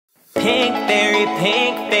Pink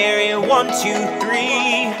fairy, 1, 2,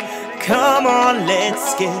 3. Come on,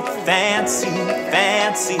 let's get fancy,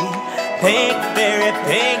 fancy. Pink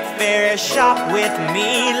fairy, shop with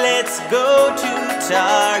me. Let's go to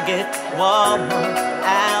Target, Walmart,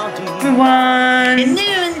 Aldi. Everyone, Good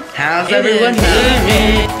noon. How's everyone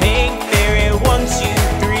doing? Pink fairy, 1, 2,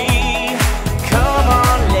 3. Come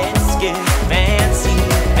on, let's get fancy,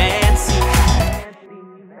 fancy.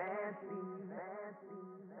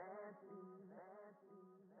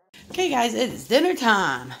 Okay, guys, it is dinner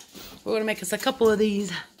time. We're gonna make us a couple of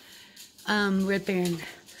these Red Baron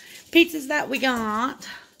pizzas that we got.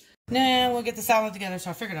 Now we'll get the salad together,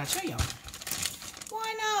 so I figured I'd show y'all.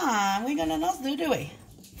 Why not? We got nothing else to do we?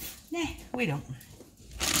 Nah, we don't.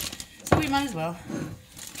 So we might as well.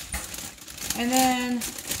 And then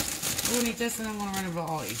we're gonna eat this, and I'm gonna run over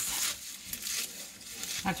all these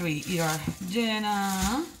after we eat our dinner.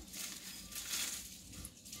 I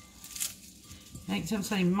think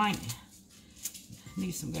somebody might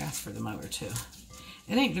need some grass for the mower too.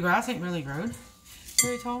 The grass ain't really grown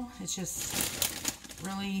very tall. It's just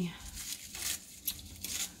really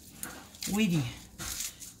weedy.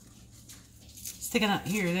 Sticking up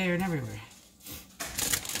here, there, and everywhere.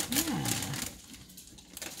 Yeah.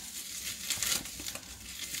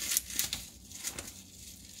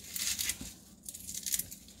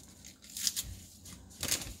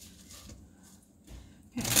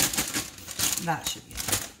 That should be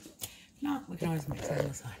it. No, we can always mix it on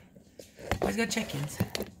the side. Always got check-ins.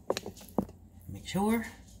 Make sure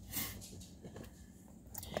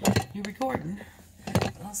you're recording.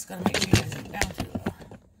 Also gotta make sure you guys aren't down too low.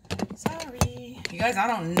 Sorry. You guys, I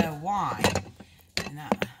don't know why in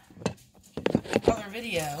that other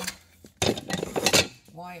video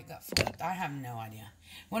why it got flipped. I have no idea.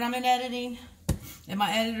 When I'm in editing, in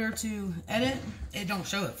my editor to edit, it don't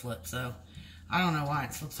show it flip, so I don't know why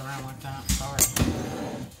it flips around like that. Sorry.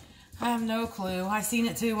 I have no clue. I seen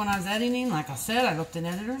it too when I was editing. Like I said, I looked in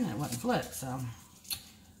editor and it wasn't flipped. So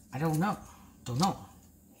I don't know. Don't know.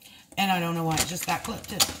 And I don't know why it just got flipped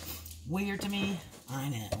too. Weird to me. I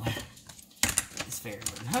know. It's very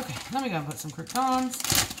weird. Okay, let me go put some croutons.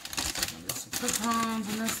 There's some croutons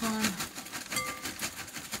in this one.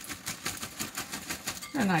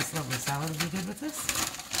 A nice lovely salad would be good with this.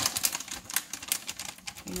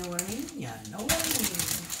 You know what I mean? Yeah, I know what I mean.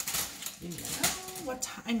 You know what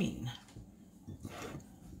I mean.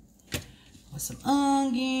 With some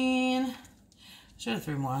onion. Should have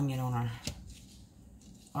threw more onion on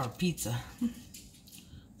our pizza. That's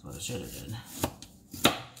what I should have did.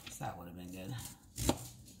 So that would have been good.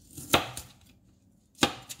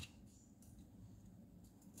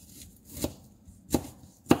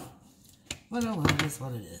 But oh well, it is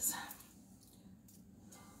what it is.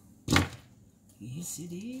 Yes,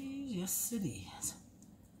 it is. Yes, it is.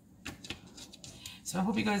 So I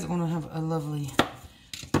hope you guys are going to have a lovely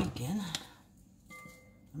weekend.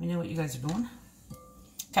 Let me know what you guys are doing.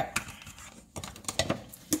 Okay.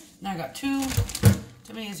 Now I got 2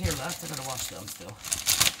 tomatoes here left. I got to wash them still.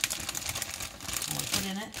 I'm going to put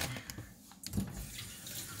in it.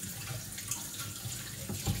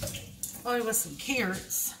 Oh, with some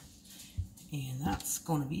carrots. And that's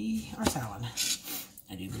going to be our salad.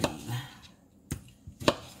 I do believe.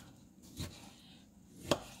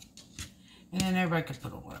 And then everybody could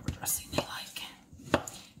put on whatever dressing they like.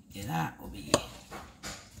 And that will be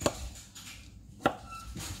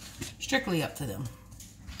strictly up to them.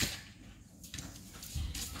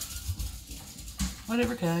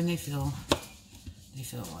 Whatever kind they feel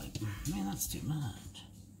like. Man, that's too much.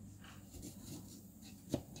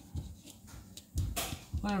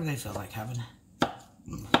 Whatever they feel like having.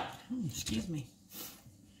 Excuse me.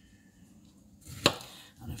 I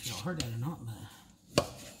don't know if y'all heard that or not, but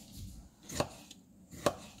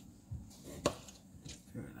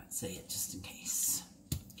let's say it just in case.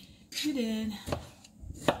 You did.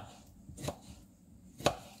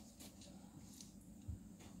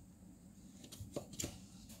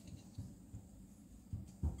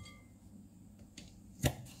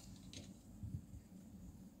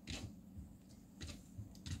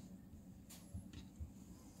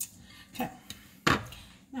 Okay.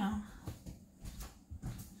 Now,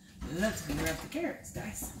 let's figure out the carrots,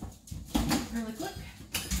 guys. Really quick.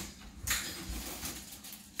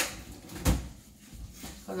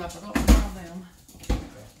 Because I forgot to draw them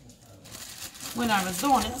when I was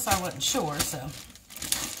doing it, so I wasn't sure, so.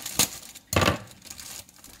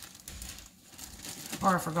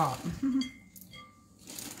 Or I forgot.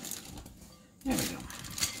 There we go.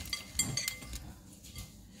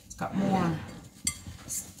 It's got more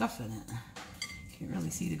stuff in it. Can't really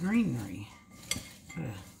see the greenery.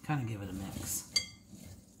 Gotta kind of give it a mix.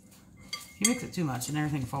 You mix it too much and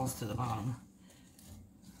everything falls to the bottom.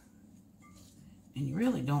 And you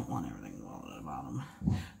really don't want everything to fall to the bottom.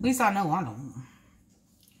 At least I know I don't.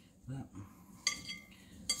 But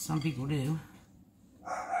some people do.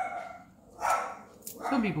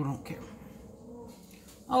 Some people don't care.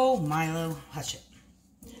 Oh, Milo, hush it.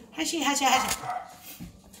 Hush it, hush it, hush it.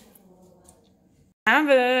 Have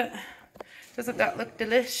it. Doesn't that look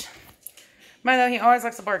delish? Milo, he always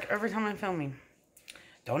likes to bark every time I'm filming.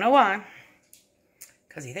 Don't know why.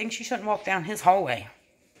 Because he thinks you shouldn't walk down his hallway.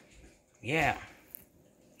 Yeah.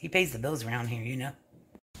 He pays the bills around here, you know.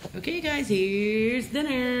 Okay, guys, here's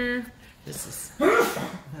dinner. This is...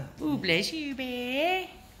 Ooh, bless you, babe.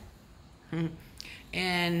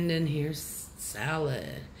 And then here's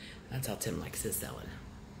salad. That's how Tim likes his salad.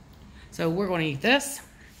 So we're going to eat this,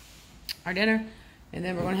 our dinner, and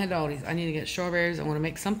then we're going to head to Aldi's. I need to get strawberries. I want to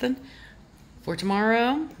make something for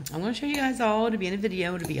tomorrow. I'm going to show you guys all. To be in a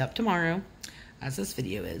video. To be up tomorrow. As this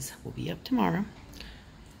video is. Will be up tomorrow.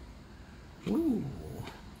 Ooh.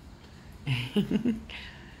 Okay,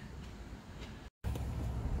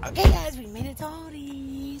 guys. We made it to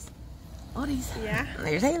Aldi's. Aldi's. Yeah.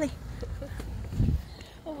 There's Haley.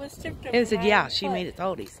 Almost tipped over. Haley said, yeah, she made it to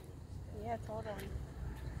Aldi's. Yeah, totally.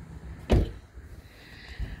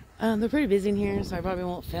 They're pretty busy in here, so I probably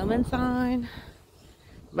won't film inside.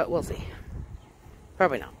 But we'll see.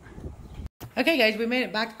 Probably not. Okay, guys, we made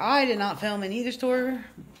it back. I did not film in either store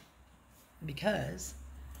because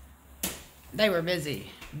they were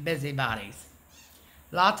busy. Busybodies.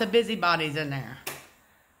 Lots of busybodies in there.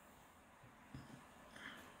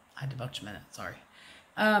 I had to bunch a minute, sorry.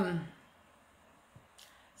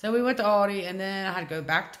 So we went to Aldi, and then I had to go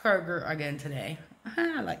back to Kroger again today.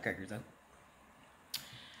 I like Kroger, though.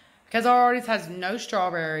 Because our Aldi's has no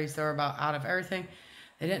strawberries. They're about out of everything.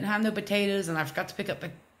 They didn't have no potatoes, and I forgot to pick up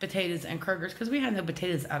potatoes and Kroger's because we had no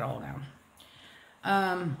potatoes at all now.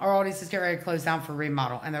 Our Aldi's is getting ready to close down for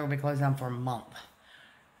remodel, and they're going to be closed down for a month.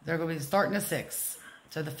 They're going to be starting the 6th.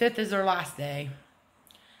 So the 5th is their last day,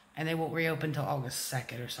 and they won't reopen until August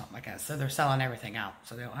 2nd or something like that. So they're selling everything out,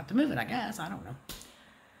 so they don't have to move it, I guess. I don't know.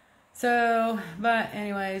 So, but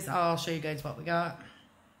anyways, I'll show you guys what we got.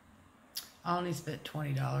 I only spent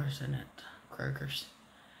 $20 in it, Kroger's.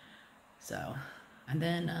 So, and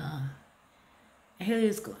then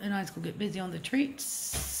Haley and I is going to get busy on the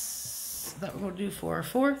treats that we're going to do for our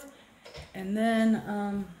 4th. And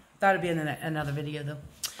then that'll be in another video though.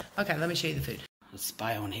 Okay, let me show you the food. Let's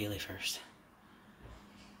spy on Haley first.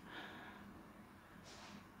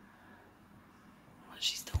 What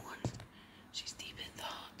she's doing? She's deep in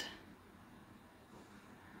thought.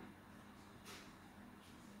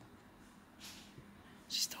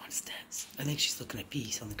 She's throwing steps. I think she's looking at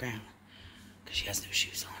bees on the ground because she has no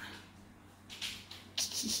shoes on.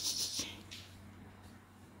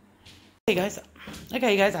 Hey guys,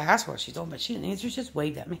 okay, you guys, I asked her what she's doing, but she didn't answer. She just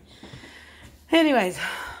waved at me. Anyways,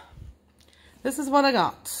 this is what I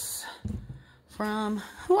got from.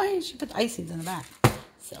 Why did she put the icings in the back?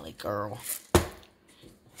 Silly girl.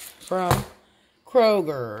 From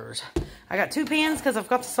Kroger's. I got 2 pans because I've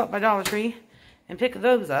got to stop by Dollar Tree and pick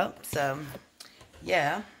those up. So,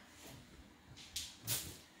 yeah.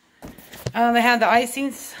 They had the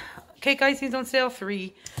icings, cake icings on sale,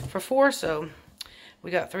 3 for $4. So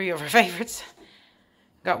we got 3 of our favorites.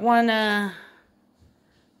 Got 1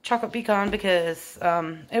 chocolate pecan because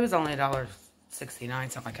it was only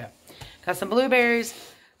 $1.69, something like that. Got some blueberries,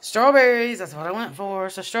 strawberries. That's what I went for.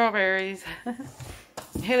 So strawberries.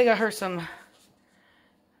 Haley got her some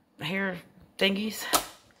hair thingies.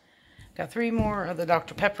 Got 3 more of the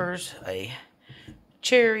Dr. Peppers, a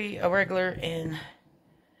cherry, a regular, and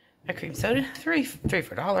a cream soda. 3 for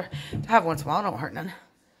 $1. To have once in a while, don't hurt none.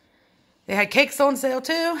 They had cakes on sale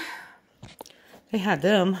too. They had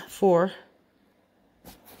them for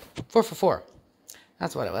 4 for $4.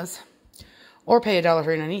 That's what it was. Or pay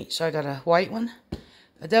 $1.39 each. So I got a white one,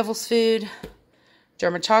 a devil's food,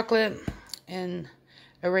 German chocolate, and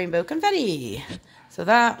a rainbow confetti. So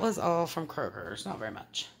that was all from Kroger's. Not very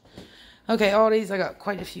much. Okay, Aldi's. I got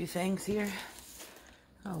quite a few things here.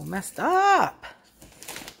 Oh, messed up.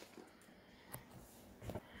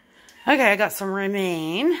 Okay, I got some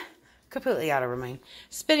romaine. Completely out of romaine.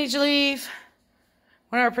 Spinach leaf.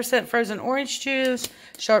 100% frozen orange juice.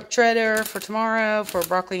 Sharp cheddar for tomorrow for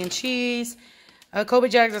broccoli and cheese. Kobe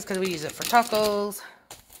Jags, that's because we use it for tacos.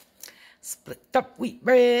 Split up wheat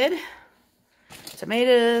bread.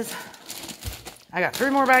 Tomatoes. I got 3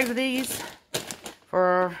 more bags of these.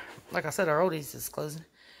 For, like I said, our Aldi's is closing.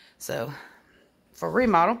 So, for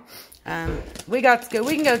remodel. We got to go.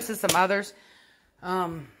 We can go to some others.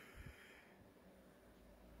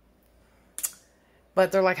 But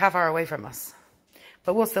but they're like half hour away from us.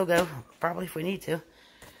 But we'll still go, probably if we need to.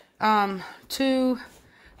 2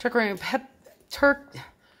 pepperoni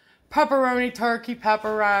turkey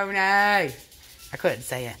pepperoni. I couldn't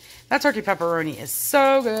say it. That turkey pepperoni is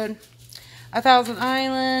so good. 1,000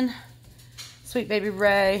 Island, Sweet Baby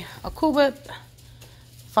Ray, a Cool Whip,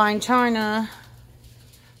 fine china,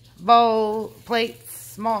 bowl, plates,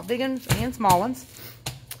 small, big ones and small ones.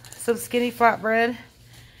 Some skinny flatbread.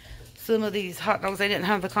 Some of these hot dogs, they didn't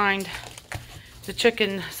have the kind, the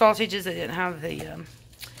chicken sausages, they didn't have the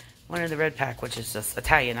one in the red pack, which is just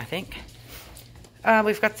Italian, I think.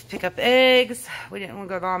 We've got to pick up eggs. We didn't want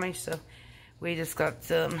to go Amish, so we just got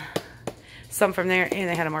some from there, and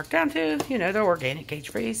they had them marked down too. You know, they're organic,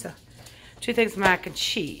 cage-free, so 2 things of mac and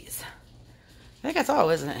cheese. I think that's all,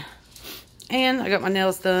 isn't it? And I got my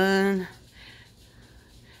nails done.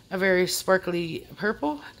 A very sparkly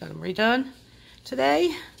purple. Got them redone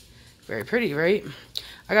today. Very pretty, right?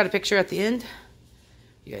 I got a picture at the end.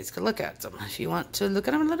 You guys can look at them if you want to look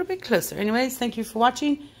at them a little bit closer. Anyways, thank you for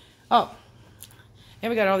watching. Oh, and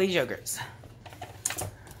we got all these yogurts.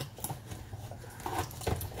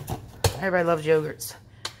 Everybody loves yogurts.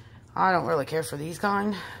 I don't really care for these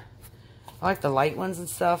kind. I like the light ones and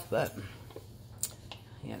stuff, but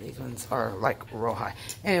yeah, these ones are like real high.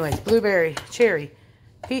 Anyways, blueberry, cherry,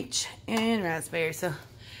 peach, and raspberry. So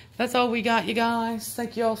that's all we got, you guys.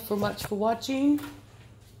 Thank you all so much for watching.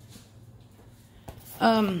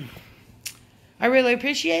 I really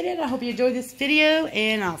appreciate it. I hope you enjoyed this video,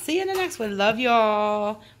 and I'll see you in the next one. Love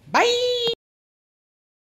y'all. Bye.